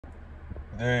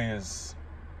Today is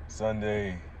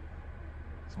Sunday.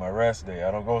 It's my rest day.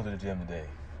 I don't go to the gym today.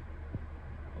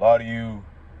 A lot of you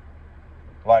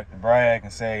like to brag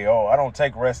and say, oh, I don't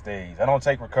take rest days. I don't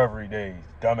take recovery days.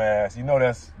 Dumbass. You know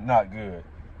that's not good.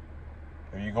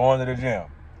 If you're going to the gym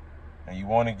and you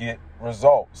want to get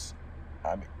results,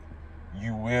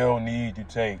 you will need to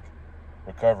take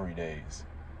recovery days.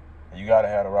 And you got to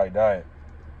have the right diet.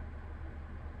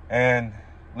 And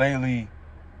lately,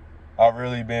 I've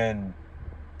really been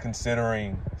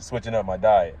considering switching up my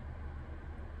diet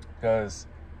because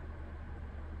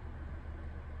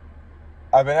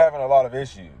I've been having a lot of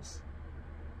issues.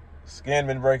 Skin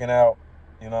been breaking out,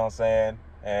 you know what I'm saying?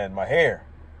 And my hair,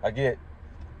 I get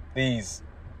these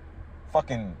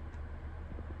fucking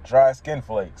dry skin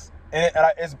flakes. And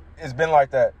it's been like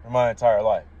that for my entire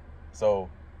life. So,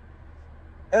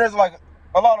 and there's like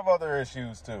a lot of other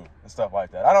issues too and stuff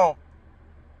like that. I don't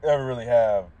ever really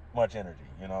have much energy,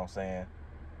 you know what I'm saying?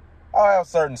 I'll have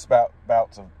certain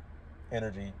bouts of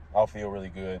energy. I'll feel really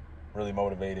good, really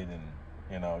motivated, and,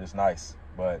 you know, just nice.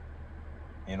 But,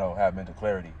 you know, have mental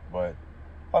clarity. But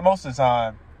most of the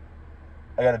time,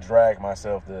 I got to drag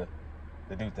myself to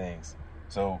do things.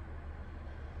 So,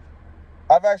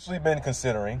 I've actually been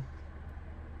considering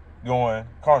going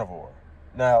carnivore.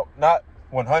 Now, not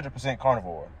 100%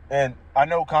 carnivore. And I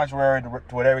know, contrary to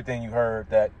what everything you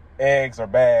heard, that eggs are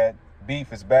bad,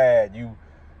 beef is bad, you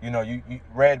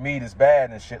red meat is bad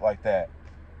and shit like that.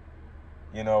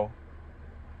 You know,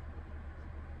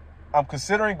 I'm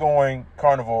considering going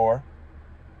carnivore,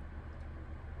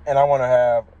 and I want to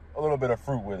have a little bit of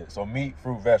fruit with it. So meat,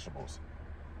 fruit, vegetables.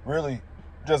 Really,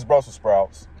 just Brussels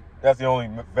sprouts. That's the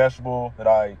only vegetable that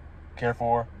I care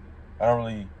for. I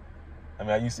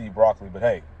used to eat broccoli, but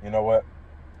hey, you know what?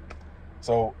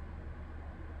 So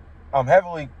I'm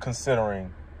heavily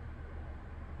considering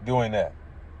doing that.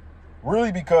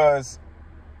 Really, because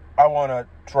I want to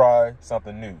try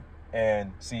something new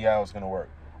and see how it's going to work.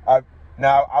 I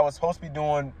was supposed to be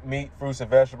doing meat, fruits, and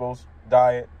vegetables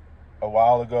diet a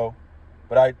while ago,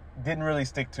 but I didn't really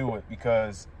stick to it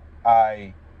because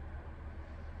I'll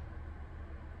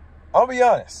be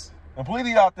honest,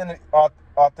 completely authentic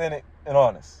and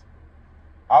honest.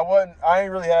 I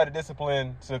ain't really had the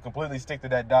discipline to completely stick to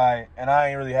that diet, and I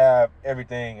ain't really have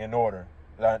everything in order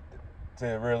to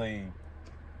really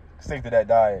stick to that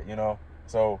diet, you know?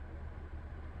 So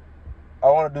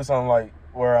I want to do something like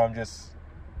where I'm just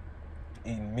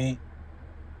eating meat,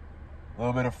 a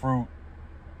little bit of fruit,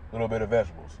 a little bit of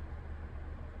vegetables.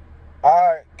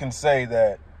 I can say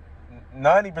that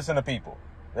 90% of people,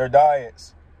 their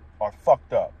diets are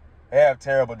fucked up. They have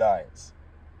terrible diets.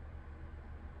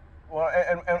 Well,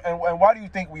 and why do you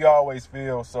think we always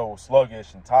feel so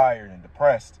sluggish and tired and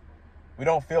depressed? We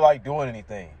don't feel like doing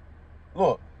anything.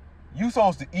 Look, you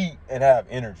supposed to eat and have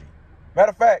energy. Matter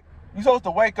of fact, you supposed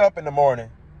to wake up in the morning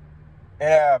and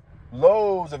have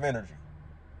loads of energy.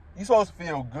 You supposed to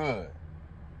feel good.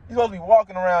 You supposed to be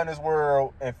walking around this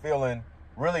world and feeling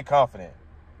really confident.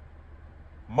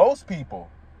 Most people,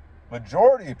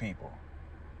 majority of people,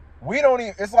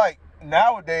 it's like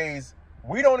nowadays,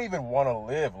 we don't even want to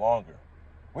live longer.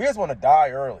 We just want to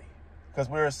die early because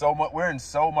we're in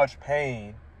so much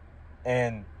pain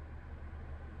and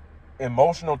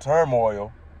emotional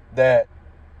turmoil that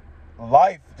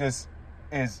life just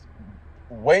is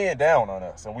weighing down on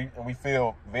us, and we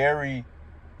feel very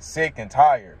sick and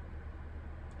tired.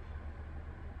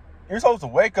 You're supposed to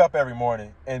wake up every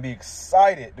morning and be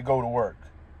excited to go to work.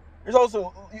 You're supposed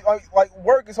to, like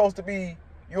work is supposed to be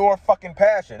your fucking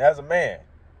passion as a man.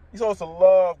 You're supposed to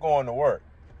love going to work.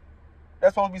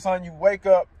 That's supposed to be something you wake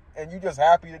up and you're just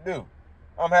happy to do.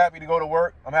 I'm happy to go to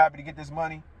work. I'm happy to get this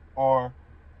money or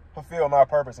fulfill my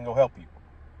purpose and go help people.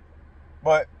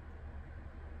 But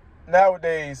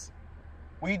nowadays,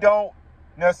 we don't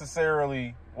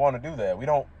necessarily want to do that. We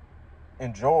don't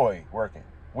enjoy working.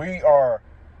 We are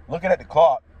looking at the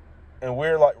clock and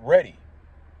we're like ready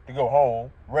to go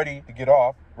home, ready to get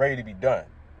off, ready to be done.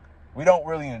 We don't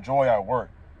really enjoy our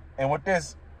work. And with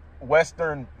this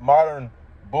Western modern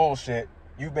bullshit,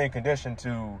 you've been conditioned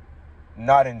to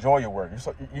not enjoy your work.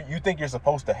 You think you're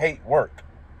supposed to hate work.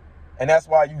 And that's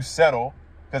why you settle,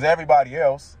 because everybody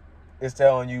else is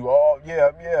telling you, oh,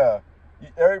 yeah,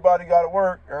 everybody got to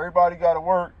work, everybody got to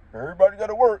work, everybody got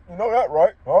to work. You know that,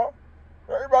 right? Huh?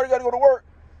 Everybody got to go to work.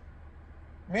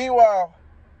 Meanwhile,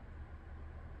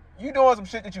 you doing some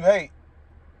shit that you hate,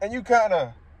 and you kind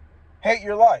of hate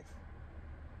your life.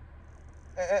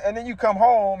 And then you come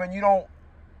home and you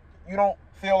don't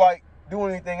feel like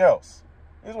doing anything else.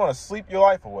 You just want to sleep your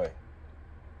life away.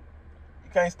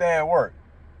 You can't stand work.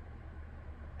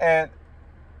 And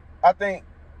I think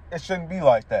it shouldn't be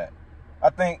like that. I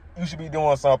think you should be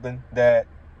doing something that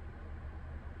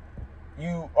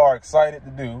you are excited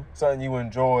to do, something you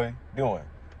enjoy doing.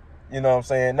 You know what I'm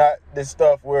saying? Not this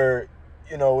stuff where,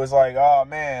 you know, it's like, oh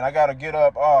man, I gotta get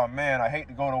up. Oh man, I hate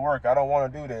to go to work. I don't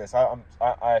want to do this.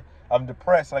 I'm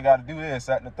depressed. I got to do this,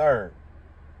 that, and the third.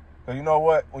 Because you know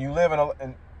what? When you live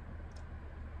in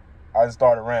I just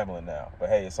started rambling now, but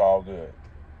hey, it's all good.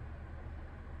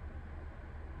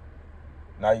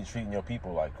 Now you're treating your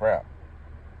people like crap.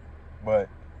 But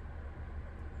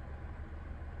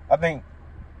I think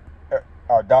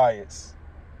our diets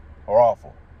are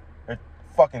awful. They're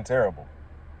fucking terrible.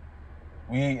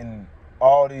 We eating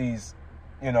all these,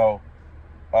 you know,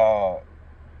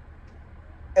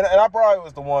 and I probably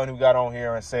was the one who got on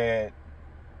here and said,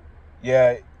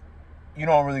 yeah, you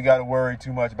don't really got to worry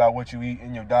too much about what you eat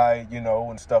in your diet, you know,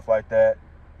 and stuff like that.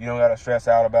 You don't got to stress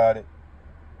out about it.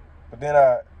 But then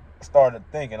I started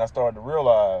thinking, I started to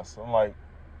realize, I'm like,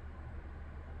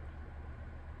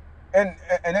 and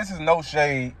this is no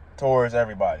shade towards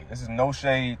everybody. This is no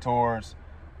shade towards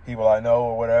people I know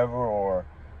or whatever,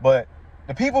 but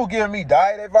the people giving me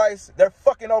diet advice, they're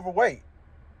fucking overweight.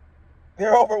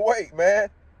 They're overweight, man.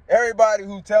 Everybody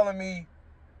who telling me,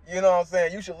 you know what I'm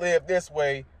saying, you should live this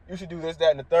way, you should do this,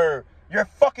 that, and the third, you're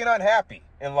fucking unhappy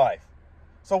in life.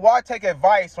 So why take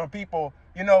advice from people,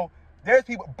 you know, there's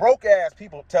people, broke ass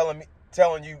people telling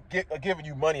you, giving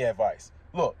you money advice.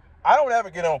 Look, I don't ever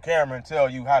get on camera and tell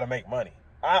you how to make money.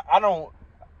 I'm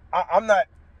not,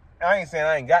 I ain't saying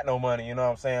I ain't got no money, you know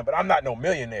what I'm saying, but I'm not no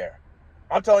millionaire.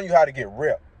 I'm telling you how to get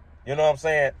ripped. You know what I'm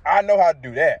saying? I know how to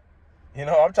do that. You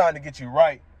know, I'm trying to get you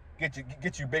right, get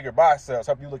you bigger biceps,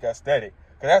 help you look aesthetic,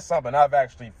 because that's something I've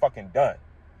actually fucking done.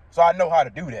 So I know how to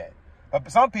do that.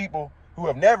 But some people who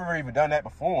have never even done that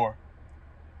before,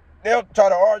 they'll try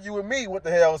to argue with me what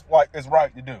the hell is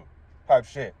right to do, type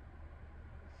shit.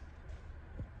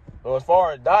 So as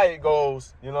far as diet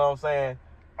goes, you know what I'm saying,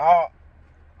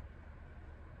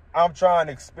 I'm trying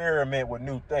to experiment with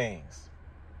new things.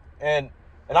 And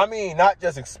I mean not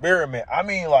just experiment, I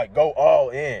mean like go all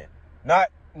in. Not,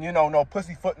 you know, no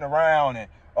pussyfooting around and,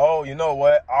 oh, you know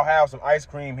what, I'll have some ice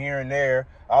cream here and there.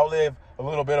 I'll live a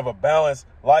little bit of a balanced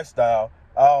lifestyle.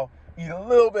 I'll eat a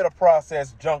little bit of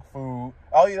processed junk food.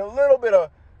 I'll eat a little bit of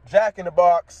Jack in the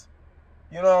Box.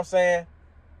 You know what I'm saying?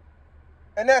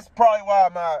 And that's probably why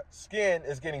my skin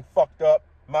is getting fucked up.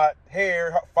 My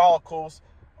hair follicles,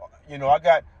 you know, I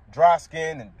got dry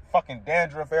skin and fucking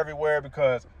dandruff everywhere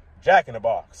because Jack in the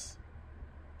Box.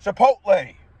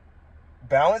 Chipotle.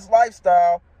 Balanced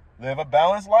lifestyle. Live a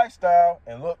balanced lifestyle.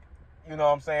 And look, you know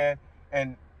what I'm saying?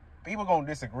 And people gonna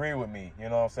disagree with me. You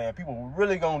know what I'm saying? People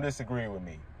really gonna disagree with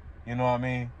me. You know what I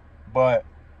mean? But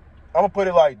I'm gonna put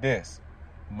it like this.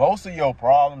 Most of your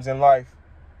problems in life,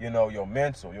 you know, your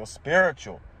mental, your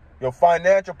spiritual, your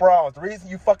financial problems, the reason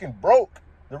you fucking broke,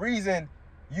 the reason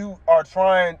you are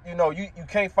trying, you know, you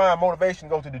can't find motivation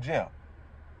to go to the gym.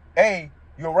 A,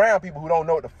 you're around people who don't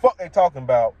know what the fuck they talking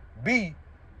about. B,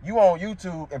 you on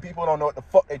YouTube and people don't know what the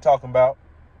fuck they talking about.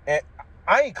 And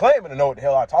I ain't claiming to know what the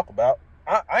hell I talk about.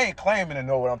 I ain't claiming to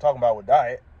know what I'm talking about with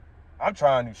diet. I'm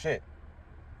trying new shit.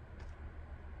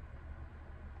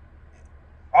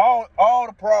 All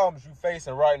the problems you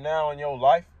facing right now in your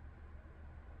life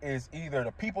is either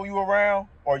the people you around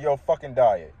or your fucking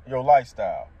diet, your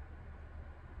lifestyle.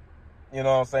 You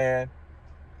know what I'm saying?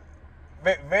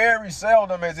 Very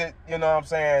seldom is it, you know what I'm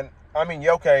saying? I mean,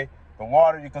 okay, the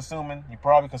water you're consuming, you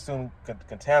probably consume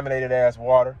contaminated ass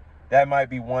water. That might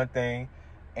be one thing.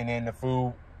 And then the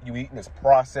food you eating is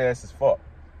processed as fuck.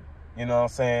 You know what I'm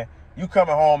saying? You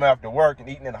coming home after work and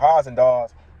eating in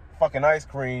Haagen-Dazs fucking ice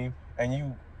cream, and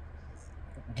you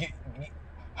get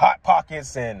Hot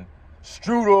Pockets and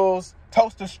strudels,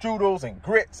 toaster strudels and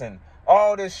grits and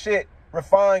all this shit,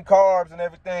 refined carbs and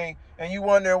everything, and you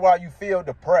wonder why you feel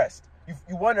depressed.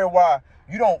 You wonder why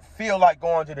you don't feel like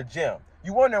going to the gym.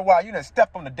 You wonder why you done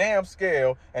stepped on the damn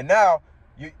scale and now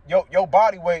your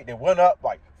body weight that went up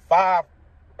like 5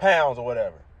 pounds or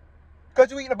whatever.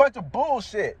 Because you eating a bunch of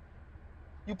bullshit.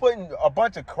 You putting a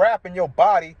bunch of crap in your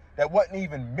body that wasn't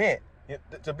even meant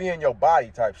to be in your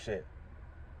body type shit.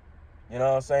 You know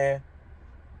what I'm saying?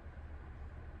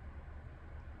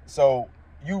 So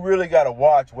you really got to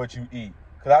watch what you eat.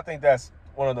 Because I think that's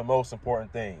one of the most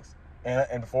important things.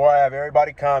 And before I have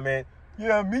everybody comment,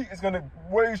 yeah, meat is going to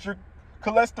raise your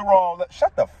cholesterol.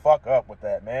 Shut the fuck up with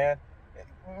that, man.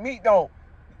 Meat don't,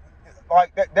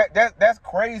 like, that's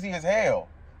crazy as hell.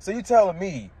 So you telling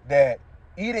me that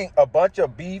eating a bunch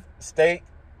of beef, steak,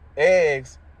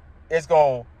 eggs is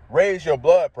going to raise your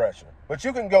blood pressure. But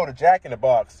you can go to Jack in the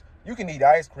Box. You can eat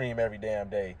ice cream every damn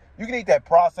day. You can eat that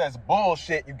processed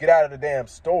bullshit you get out of the damn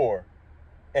store.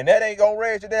 and that ain't gonna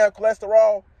raise your damn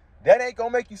cholesterol, that ain't gonna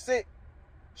make you sick.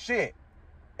 Shit.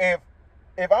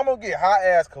 If I'm gonna get high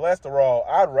ass cholesterol,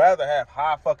 I'd rather have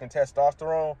high fucking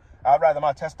testosterone. I'd rather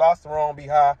my testosterone be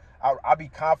high. I'll be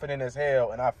confident as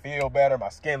hell, and I feel better. My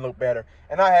skin look better,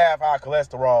 and I have high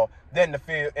cholesterol than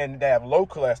to have low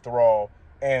cholesterol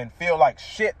and feel like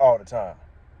shit all the time.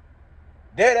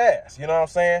 Dead ass, you know what I'm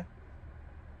saying?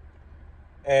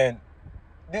 And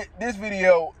this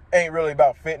video ain't really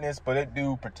about fitness, but it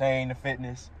do pertain to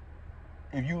fitness.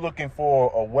 If you looking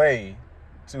for a way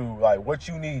to like what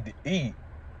you need to eat,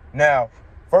 now,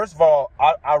 first of all,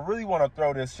 I really want to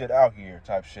throw this shit out here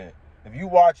type shit. If you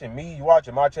watching me, you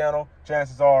watching my channel,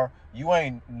 chances are you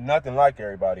ain't nothing like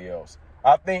everybody else.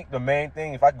 I think the main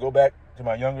thing, if I could go back to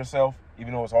my younger self,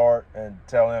 even though it's hard, and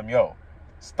tell him, yo,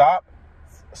 stop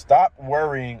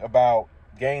worrying about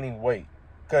gaining weight,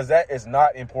 because that is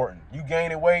not important. You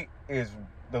gaining weight is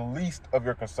the least of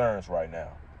your concerns right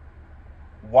now.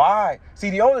 Why? See,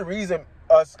 the only reason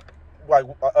us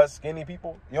skinny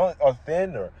people, or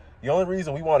thin, or the only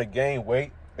reason we want to gain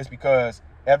weight is because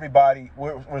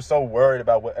we're so worried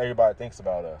about what everybody thinks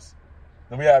about us.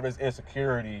 And we have this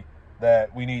insecurity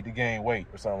that we need to gain weight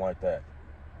or something like that.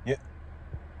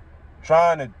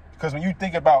 Because when you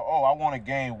think about, oh, I want to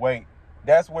gain weight,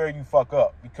 that's where you fuck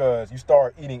up, because you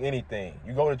start eating anything.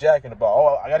 You go to Jack in the Box.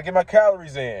 Oh, I got to get my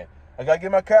calories in.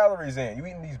 You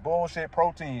eating these bullshit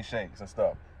protein shakes and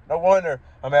stuff. No wonder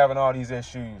I'm having all these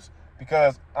issues,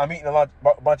 because I'm eating a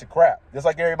bunch of crap, just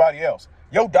like everybody else.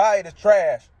 Your diet is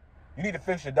trash. You need to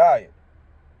fix your diet.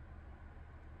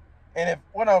 And if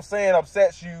what I'm saying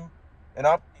upsets you, and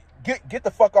get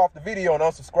the fuck off the video and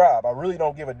unsubscribe. I really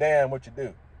don't give a damn what you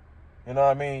do. You know what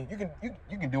I mean? You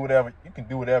can do whatever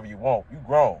you want. You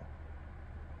grown.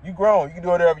 You can do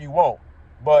whatever you want.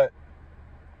 But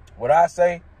what I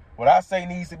say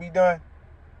needs to be done,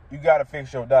 you gotta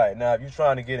fix your diet. Now, if you're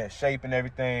trying to get in shape and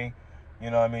everything,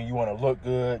 you know what I mean, you want to look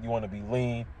good, you want to be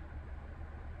lean.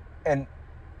 And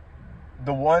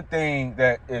the one thing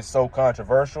that is so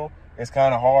controversial, it's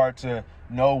kind of hard to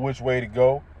know which way to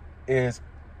go, is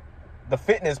the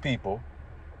fitness people.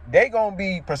 They gonna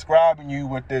be prescribing you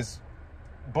with this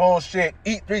bullshit,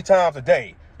 eat 3 times a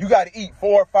day. You got to eat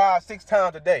 4, 5, 6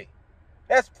 times a day.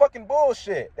 That's fucking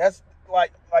bullshit. That's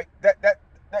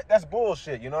that's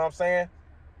bullshit. You know what I'm saying?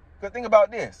 Because think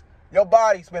about this. Your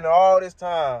body spending all this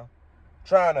time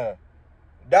trying to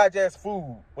digest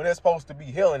food when it's supposed to be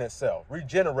healing itself,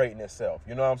 regenerating itself.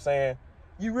 You know what I'm saying?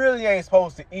 You really ain't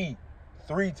supposed to eat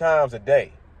 3 times a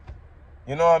day.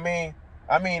 You know what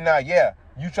I mean? Now, yeah,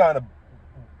 you trying to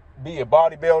be a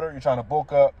bodybuilder, you're trying to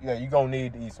bulk up, yeah, you're going to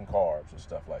need to eat some carbs and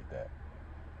stuff like that.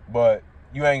 But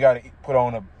you ain't got to put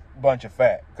on a bunch of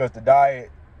fat, because the diet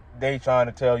they trying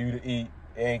to tell you to eat,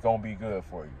 it ain't going to be good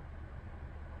for you.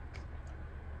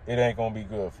 It ain't going to be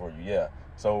good for you, yeah.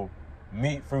 So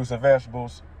meat, fruits, and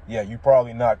vegetables, yeah, you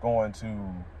probably not going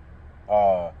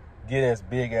to get as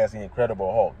big as the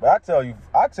Incredible Hulk. But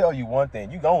I tell you one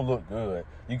thing, you going to look good.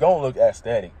 You going to look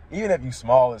aesthetic. Even if you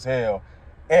small as hell,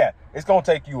 yeah, it's going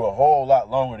to take you a whole lot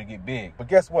longer to get big. But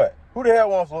guess what? Who the hell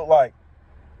wants to look like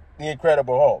the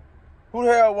Incredible Hulk? Who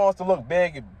the hell wants to look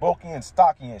big and bulky and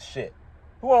stocky and shit?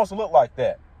 Who wants to look like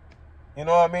that? You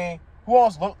know what I mean? Who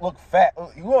wants to look fat?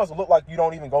 Who wants to look like you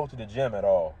don't even go to the gym at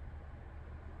all?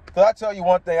 Because I tell you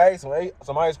one thing, I ate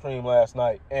some ice cream last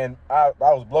night, and I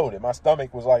was bloated. My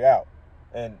stomach was like out.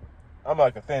 And I'm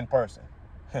like a thin person.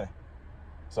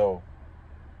 So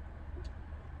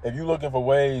if you're looking for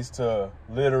ways to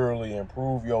literally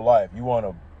improve your life, you want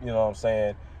to, you know what I'm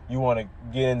saying, you want to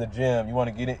get in the gym, you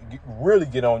want to really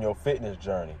get on your fitness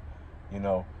journey, you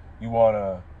know, you want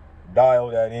to dial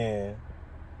that in,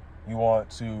 you want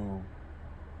to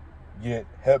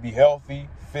be healthy,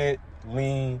 fit,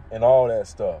 lean, and all that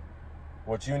stuff.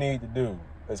 What you need to do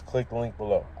is click the link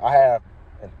below. I have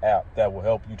an app that will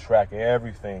help you track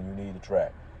everything you need to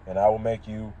track, and I will make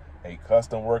you a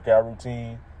custom workout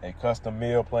routine, a custom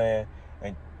meal plan,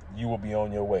 and you will be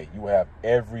on your way. You will have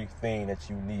everything that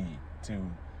you need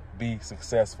to be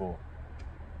successful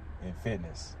in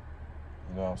fitness.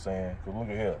 You know what I'm saying? 'Cause look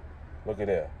at here. Look at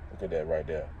that. Look at that right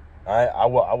there. I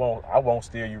won't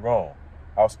steer you wrong.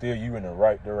 I'll steer you in the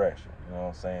right direction. You know what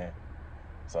I'm saying?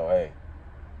 So, hey,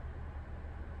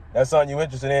 that's something you're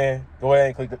interested in, go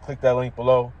ahead and click that link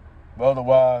below. But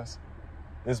otherwise,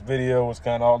 this video was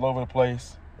kind of all over the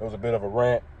place. It was a bit of a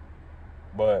rant.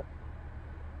 But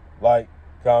like,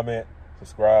 comment,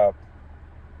 subscribe.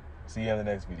 See you in the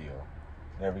next video.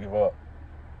 Never give up.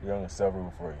 Young and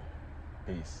self-rule for you.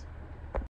 Peace.